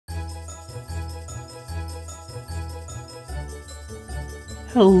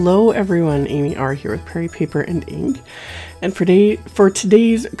Hello everyone, AmyR here with Prairie Paper and Ink, and for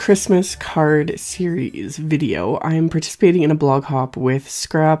today's Christmas card series video, I am participating in a blog hop with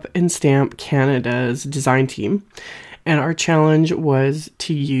Scrap and Stamp Canada's design team, and our challenge was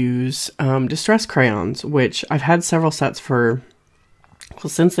to use distress crayons, which I've had several sets for, well,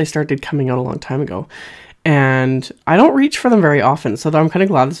 since they started coming out a long time ago, and I don't reach for them very often, so I'm kind of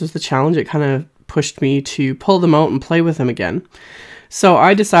glad this was the challenge. It kind of pushed me to pull them out and play with them again. So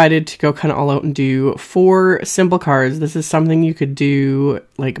I decided to go kind of all out and do 4 simple cards. This is something you could do,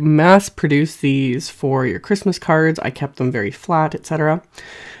 like mass produce these for your Christmas cards. I kept them very flat, etc.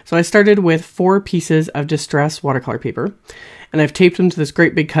 So I started with 4 pieces of distress watercolor paper, and I've taped them to this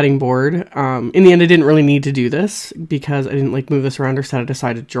great big cutting board. In the end, I didn't really need to do this because I didn't like move this around or set it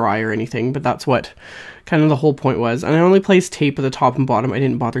aside to dry or anything, but that's what kind of the whole point was. And I only placed tape at the top and bottom. I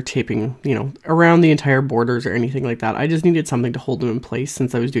didn't bother taping, you know, around the entire borders or anything like that. I just needed something to hold them in place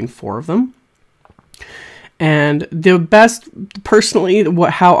since I was doing 4 of them. And the best, personally,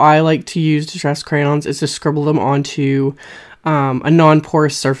 how I like to use distress crayons is to scribble them onto a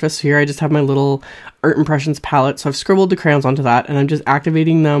non-porous surface. Here I just have my little Art Impressions palette, so I've scribbled the crayons onto that, and I'm just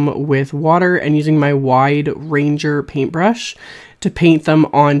activating them with water and using my wide Ranger paintbrush to paint them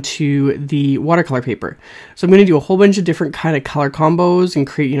onto the watercolor paper. So I'm going to do a whole bunch of different kind of color combos and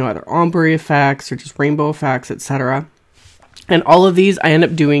create, you know, either ombre effects or just rainbow effects, etc. And all of these, I end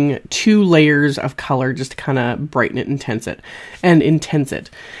up doing 2 layers of color just to kind of brighten it, intense it.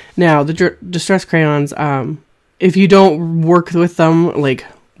 Now, the distress crayons, if you don't work with them, like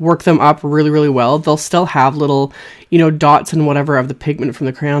work them up really well, they'll still have little, you know, dots and whatever of the pigment from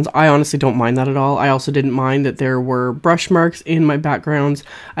the crayons. I honestly don't mind that at all. I also didn't mind that there were brush marks in my backgrounds.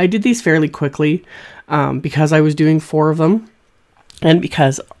 I did these fairly quickly because I was doing 4 of them, and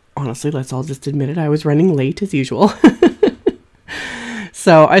because, honestly, let's all just admit it, I was running late as usual.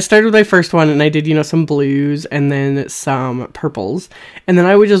 So I started with my first one, and I did, you know, some blues and then some purples. And then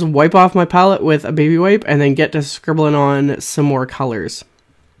I would just wipe off my palette with a baby wipe and then get to scribbling on some more colors.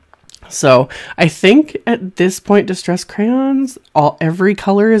 So I think at this point, distress crayons, every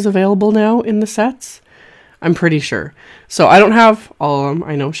color is available now in the sets. I'm pretty sure. So I don't have all of them.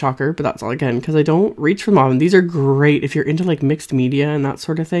 I know, shocker, but that's all again because I don't reach for them often. These are great if you're into like mixed media and that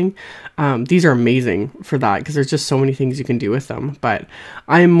sort of thing. These are amazing for that because there's just so many things you can do with them. But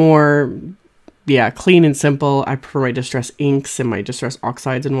I'm more, yeah, clean and simple. I prefer my distress inks and my distress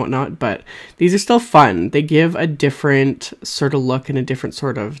oxides and whatnot, but these are still fun. They give a different sort of look and a different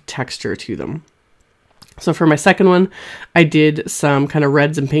sort of texture to them. So for my second one, I did some kind of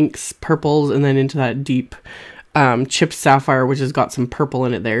reds and pinks, purples, and then into that deep chipped sapphire, which has got some purple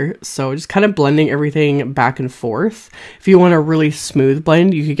in it there. So just kind of blending everything back and forth. If you want a really smooth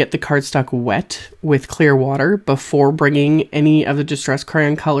blend, you could get the cardstock wet with clear water before bringing any of the distress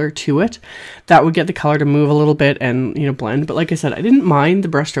crayon color to it. That would get the color to move a little bit and, you know, blend. But like I said, I didn't mind the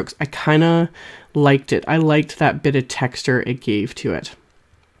brushstrokes. I kind of liked it. I liked that bit of texture it gave to it.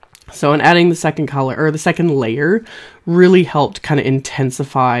 So in adding the second color, or the second layer, really helped kind of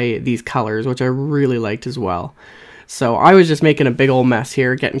intensify these colors, which I really liked as well. So I was just making a big old mess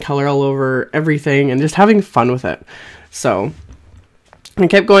here, getting color all over everything and just having fun with it. So I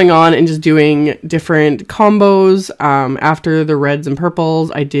kept going on and just doing different combos. After the reds and purples,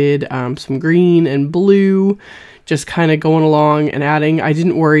 I did some green and blue, just kind of going along and adding. I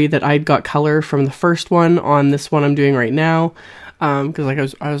didn't worry that I'd got color from the first one on this one I'm doing right now. Because like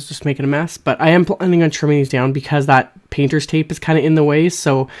I was just making a mess, but I am planning on trimming these down because that painter's tape is kind of in the way.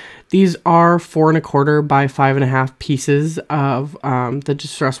 So these are 4 1/4 by 5 1/2 pieces of the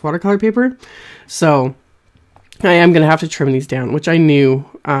distress watercolor paper. So I am going to have to trim these down, which I knew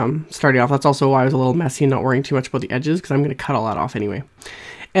starting off. That's also why I was a little messy and not worrying too much about the edges, because I'm going to cut all that off anyway.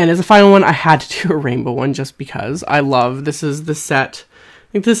 And as a final one, I had to do a rainbow one just because I love, this is the set.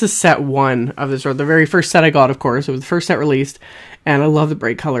 I think this is set 1 of this, or the very first set I got, of course. It was the first set released, and I love the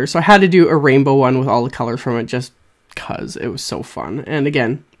bright colors. So I had to do a rainbow one with all the colors from it just because it was so fun. And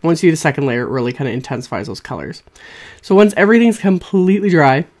again, once you do the second layer, it really kind of intensifies those colors. So once everything's completely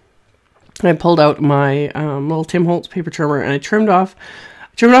dry, I pulled out my little Tim Holtz paper trimmer, and I trimmed off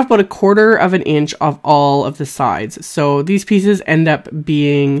about 1/4 inch of all of the sides. So these pieces end up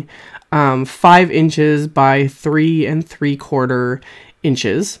being 5 inches by 3 3/4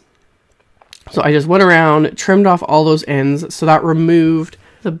 inches. So I just went around, trimmed off all those ends, so that removed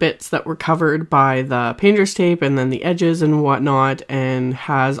the bits that were covered by the painter's tape and then the edges and whatnot, and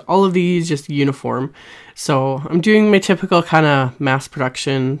has all of these just uniform. So I'm doing my typical kind of mass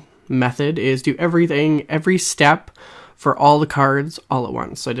production method, is do everything, every step for all the cards all at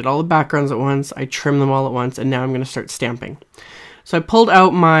once. So I did all the backgrounds at once, I trimmed them all at once, and now I'm going to start stamping. So I pulled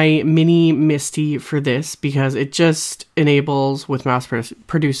out my mini MISTI for this because it just enables with mass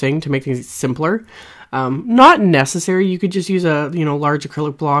producing to make things simpler. Not necessary. You could just use a, large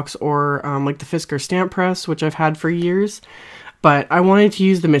acrylic blocks or like the Fisker stamp press, which I've had for years. But I wanted to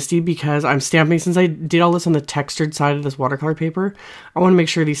use the MISTI because I'm stamping, since I did all this on the textured side of this watercolor paper, I want to make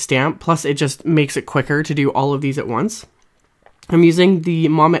sure these stamp, plus it just makes it quicker to do all of these at once. I'm using the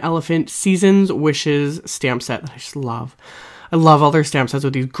Mama Elephant Seasons Wishes stamp set that I just love. I love all their stamp sets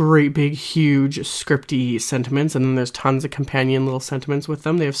with these great big huge scripty sentiments, and then there's tons of companion little sentiments with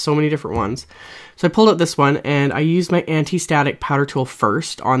them. They have so many different ones. So I pulled out this one and I used my anti-static powder tool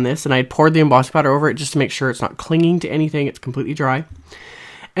first on this, and I had poured the embossing powder over it just to make sure it's not clinging to anything, it's completely dry.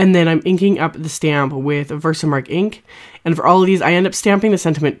 And then I'm inking up the stamp with VersaMark ink. And for all of these, I end up stamping the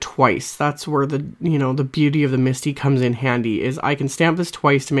sentiment twice. That's where the beauty of the MISTI comes in handy, is I can stamp this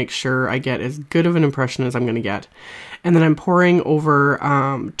twice to make sure I get as good of an impression as I'm going to get. And then I'm pouring over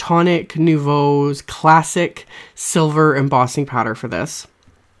Tonic Nuvo's classic silver embossing powder for this.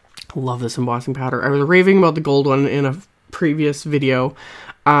 I love this embossing powder. I was raving about the gold one in a previous video.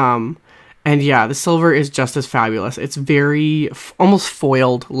 And yeah, the silver is just as fabulous. It's very almost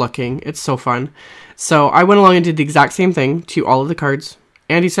foiled looking. It's so fun. So I went along and did the exact same thing to all of the cards.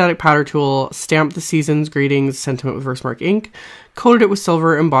 Anti-static powder tool, stamped the Season's Greetings sentiment with VersaMark ink, coated it with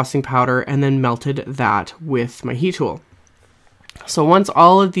silver embossing powder, and then melted that with my heat tool. So once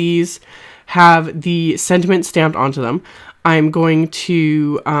all of these have the sentiment stamped onto them, I'm going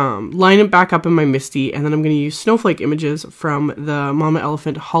to line it back up in my MISTI, and then I'm going to use snowflake images from the Mama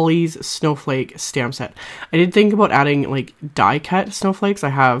Elephant Holly's Snowflake stamp set. I did think about adding like die cut snowflakes. I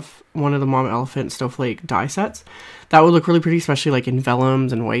have one of the Mama Elephant Snowflake die sets. That would look really pretty, especially like in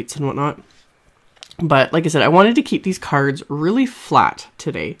vellums and whites and whatnot. But like I said, I wanted to keep these cards really flat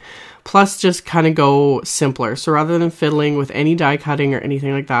today, plus just kind of go simpler. So rather than fiddling with any die cutting or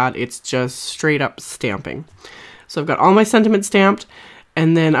anything like that, it's just straight up stamping. So I've got all my sentiments stamped,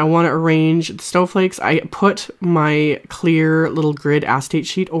 and then I want to arrange the snowflakes. I put my clear little grid acetate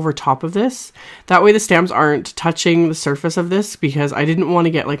sheet over top of this. That way the stamps aren't touching the surface of this, because I didn't want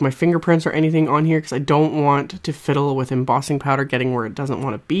to get like my fingerprints or anything on here, because I don't want to fiddle with embossing powder getting where it doesn't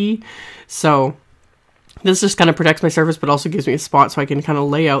want to be. So this just kind of protects my surface, but also gives me a spot so I can kind of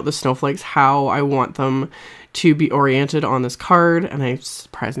lay out the snowflakes how I want them to be oriented on this card. And I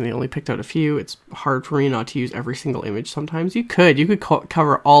surprisingly only picked out a few. It's hard for me not to use every single image sometimes. You could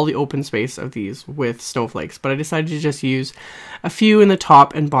cover all the open space of these with snowflakes, but I decided to just use a few in the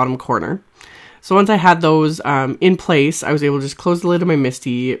top and bottom corner. So once I had those in place, I was able to just close the lid of my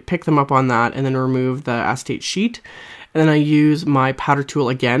MISTI, pick them up on that, and then remove the acetate sheet. And then I use my powder tool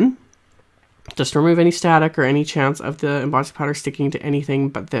again, just to remove any static or any chance of the embossing powder sticking to anything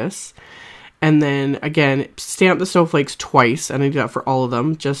but this. And then again, stamp the snowflakes twice, and I do that for all of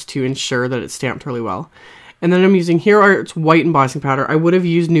them just to ensure that it's stamped really well. And then I'm using Hero Arts white embossing powder. I would have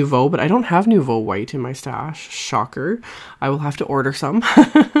used Nuvo, but I don't have Nuvo white in my stash. Shocker. I will have to order some.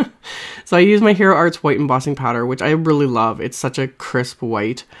 So I use my Hero Arts white embossing powder, which I really love. It's such a crisp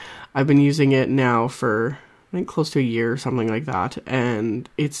white. I've been using it now for I think close to a year or something like that, and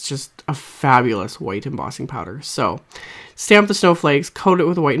it's just a fabulous white embossing powder. So stamped the snowflakes, coated it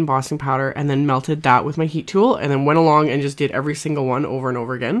with white embossing powder, and then melted that with my heat tool, and then went along and just did every single one over and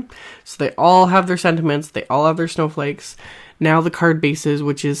over again. So they all have their sentiments, they all have their snowflakes. Now the card bases,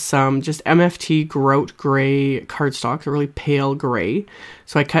 which is some just MFT Grout gray cardstock, a really pale gray.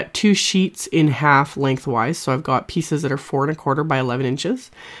 So I cut 2 sheets in half lengthwise. So I've got pieces that are 4 1/4 by 11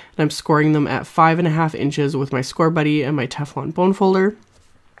 inches. And I'm scoring them at 5 1/2 inches with my Score Buddy and my Teflon bone folder.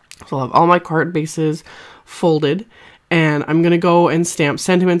 So I'll have all my card bases folded. And I'm going to go and stamp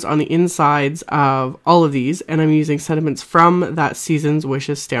sentiments on the insides of all of these. And I'm using sentiments from that Season's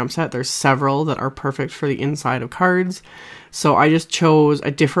Wishes stamp set. There's several that are perfect for the inside of cards. So I just chose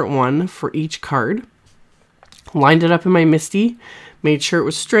a different one for each card. Lined it up in my MISTI. Made sure it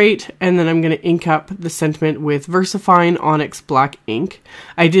was straight. And then I'm going to ink up the sentiment with VersaFine Onyx Black ink.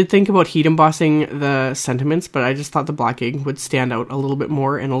 I did think about heat embossing the sentiments, but I just thought the black ink would stand out a little bit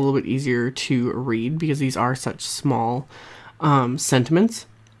more and a little bit easier to read because these are such small sentiments.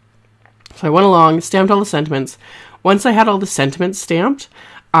 So I went along, stamped all the sentiments. Once I had all the sentiments stamped,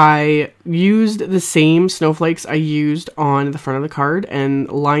 I used the same snowflakes I used on the front of the card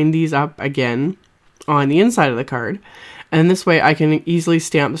and lined these up again on the inside of the card. And this way I can easily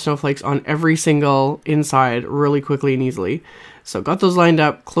stamp the snowflakes on every single inside really quickly and easily. So got those lined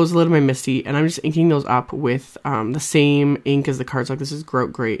up, closed the lid of my MISTI, and I'm just inking those up with the same ink as the cards. Like this is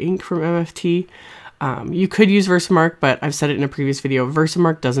Grout Gray ink from MFT. You could use VersaMark, but I've said it in a previous video,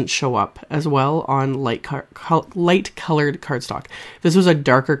 VersaMark doesn't show up as well on light colored cardstock. If this was a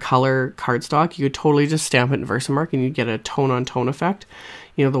darker color cardstock, you could totally just stamp it in VersaMark and you'd get a tone-on-tone effect,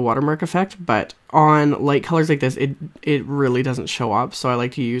 you know, the watermark effect. But on light colors like this, it really doesn't show up. So I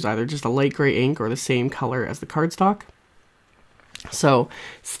like to use either just a light gray ink or the same color as the cardstock. So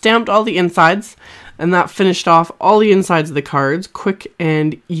stamped all the insides, and that finished off all the insides of the cards, quick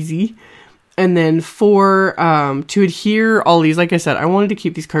and easy. And then for, to adhere all these, like I said, I wanted to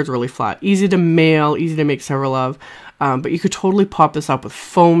keep these cards really flat. Easy to mail, easy to make several of, but you could totally pop this up with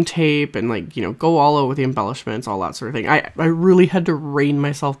foam tape and, like, you know, go all out with the embellishments, all that sort of thing. I really had to rein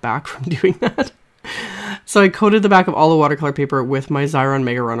myself back from doing that. So I coated the back of all the watercolor paper with my Xyron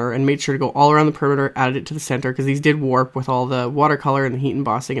Mega Runner and made sure to go all around the perimeter, added it to the center, because these did warp with all the watercolor and the heat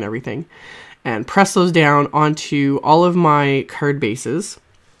embossing and everything. And press those down onto all of my card bases.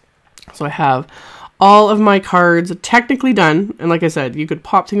 So I have all of my cards technically done. And like I said, you could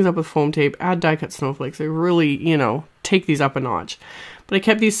pop things up with foam tape, add die cut snowflakes. They really, you know, take these up a notch. But I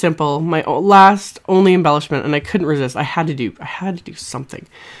kept these simple. My last only embellishment, and I couldn't resist. I had to do something.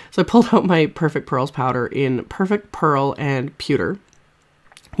 So I pulled out my Perfect Pearls powder in Perfect Pearl and Pewter.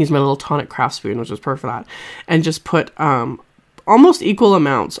 Used my little tonic craft spoon, which was perfect for that. And just put almost equal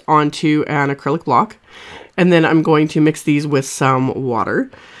amounts onto an acrylic block. And then I'm going to mix these with some water.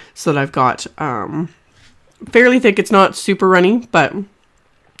 So that I've got fairly thick. It's not super runny, but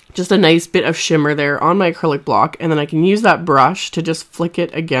just a nice bit of shimmer there on my acrylic block. And then I can use that brush to just flick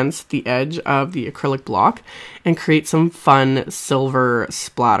it against the edge of the acrylic block and create some fun silver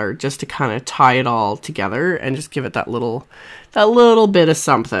splatter just to kind of tie it all together and just give it that little bit of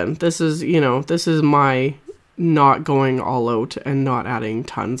something. This is, you know, this is my not going all out and not adding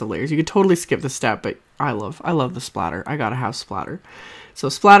tons of layers. You could totally skip the step, but I love the splatter. I gotta have splatter. So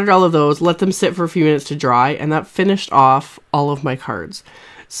splattered all of those, let them sit for a few minutes to dry, and that finished off all of my cards.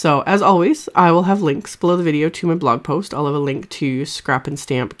 So as always, I will have links below the video to my blog post. I'll have a link to Scrap and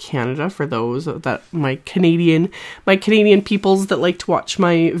Stamp Canada for those that my Canadian peoples that like to watch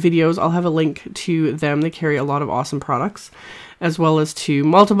my videos. I'll have a link to them. They carry a lot of awesome products, as well as to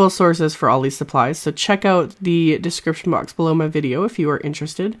multiple sources for all these supplies. So check out the description box below my video if you are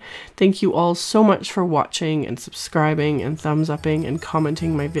interested. Thank you all so much for watching and subscribing and thumbs upping and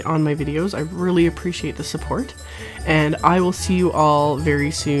commenting on my videos. I really appreciate the support, and I will see you all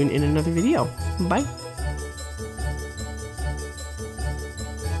very soon in another video. Bye.